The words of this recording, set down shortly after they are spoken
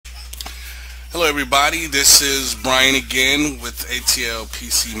Hello everybody, this is Brian again with ATL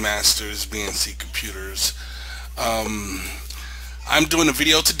PC Masters BNC Computers. I'm doing a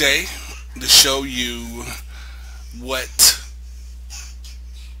video today to show you what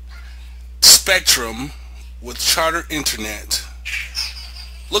Spectrum with Charter Internet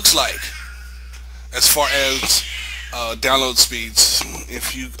looks like as far as download speeds.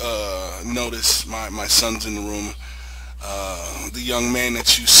 If you notice, my son's in the room. The young man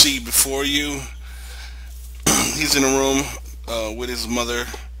that you see before you, he's in a room with his mother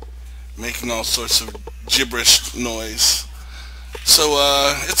making all sorts of gibberish noise. So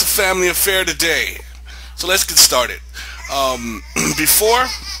it's a family affair today. So let's get started. Before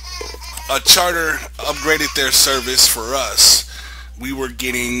Charter upgraded their service for us, we were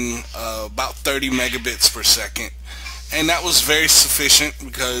getting about 30 megabits per second. And that was very sufficient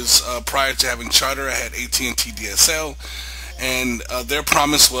because prior to having Charter, I had AT&T DSL, and their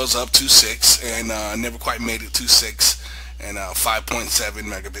promise was up to 6, and never quite made it to 6, and 5.7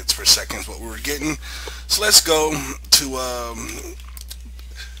 megabits per second is what we were getting. So let's go to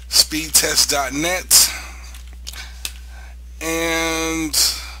speedtest.net, and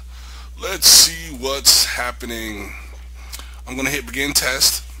let's see what's happening. I'm going to hit begin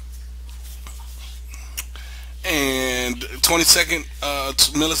test. And millisecond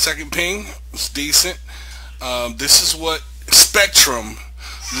ping is decent. This is what Spectrum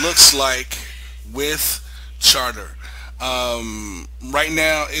looks like with Charter. Right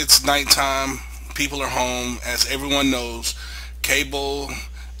now it's nighttime. People are home. As everyone knows, cable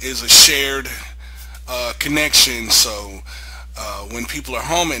is a shared connection. So when people are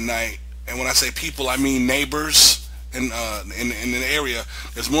home at night, and when I say people, I mean neighbors. In an area,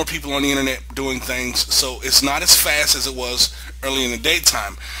 there's more people on the internet doing things, so it's not as fast as it was early in the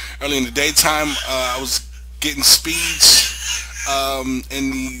daytime. Early in the daytime, I was getting speeds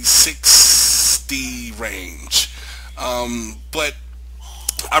in the 60 range, but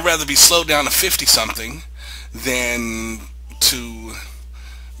I'd rather be slowed down to 50 something than to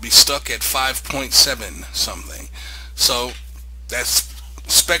be stuck at 5.7 something. So that's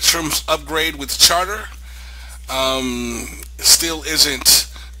Spectrum's upgrade with Charter. Still isn't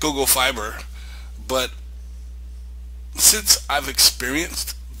Google Fiber, but since I've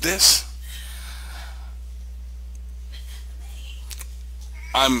experienced this,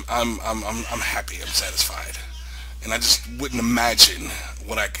 I'm happy, I'm satisfied, and I just wouldn't imagine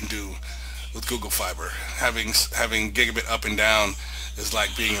what I can do with Google Fiber. Having gigabit up and down is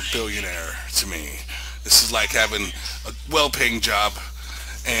like being a billionaire to me. This is like having a well-paying job,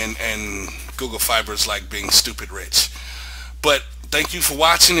 and Google Fiber is like being stupid rich. But thank you for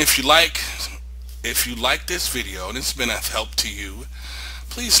watching. If you like this video and it's been a help to you,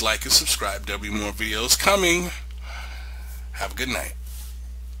 please like and subscribe. There'll be more videos coming. Have a good night.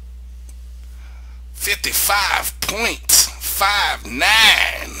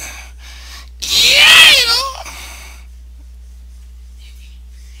 55.59